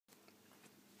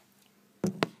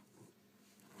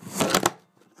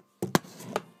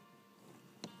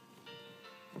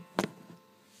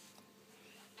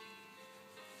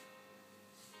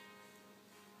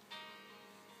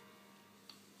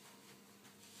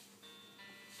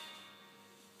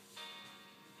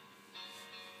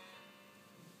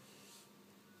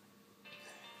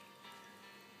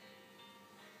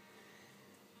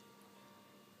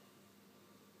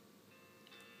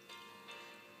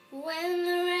When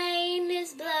the rain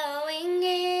is blowing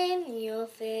in your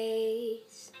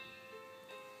face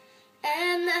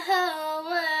and the whole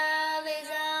world is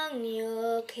on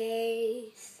your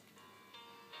case,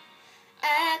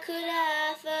 I could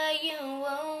offer you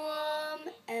a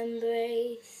warm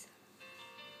embrace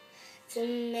to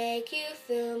make you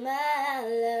feel my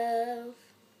love.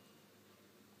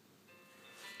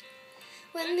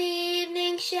 When the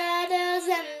evening shadows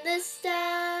and the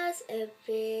stars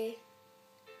appear,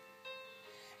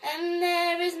 and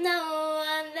there is no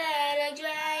one there to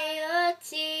dry your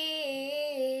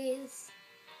tears,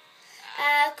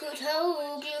 I could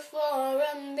hold you for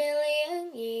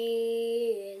 1,000,000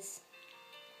 years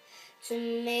to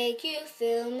make you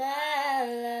feel my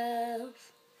love.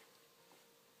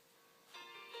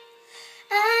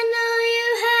 I know you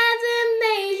haven't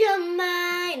made your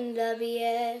mind up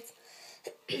yet,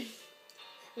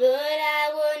 but I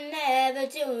would never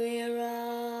do you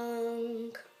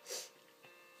wrong.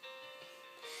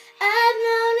 I've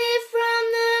known it from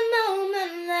the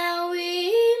moment that we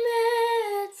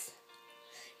met.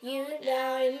 You're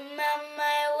down in my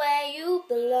mind where you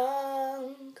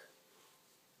belong.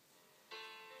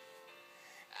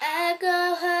 I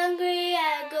go hungry,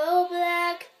 I go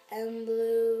black and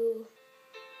blue.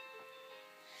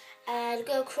 I'd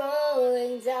go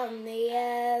crawling down the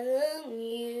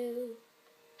avenue.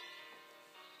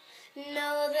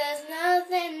 No, there's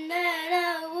nothing that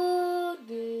I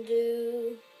wouldn't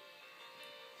do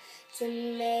to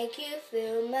make you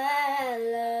feel my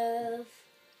love.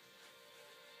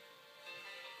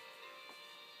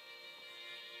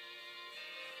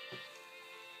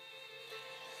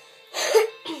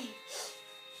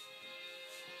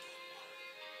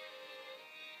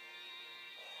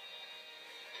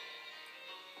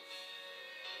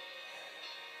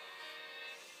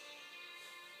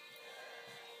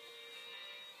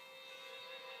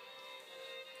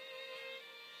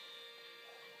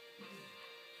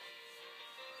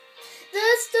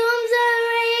 The storms are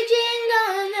raging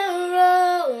on the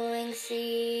rolling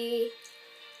sea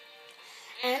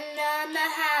and on the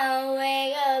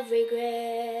highway of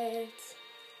regret.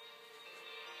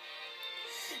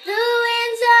 The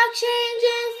winds are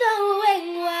changing, flowing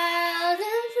wild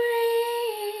and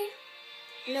free.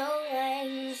 No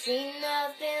one's seen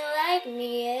nothing like me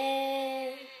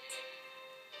yet.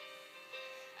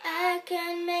 I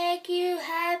can make you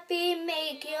happy,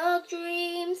 make your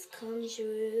dreams come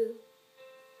true.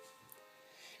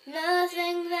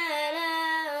 Nothing that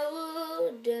I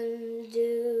wouldn't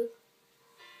do.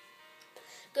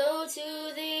 Go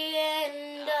to the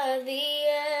end of the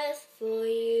earth for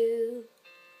you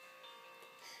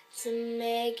to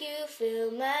make you feel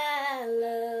my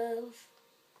love.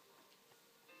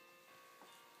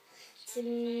 To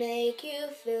make you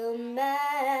feel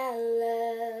my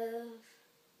love.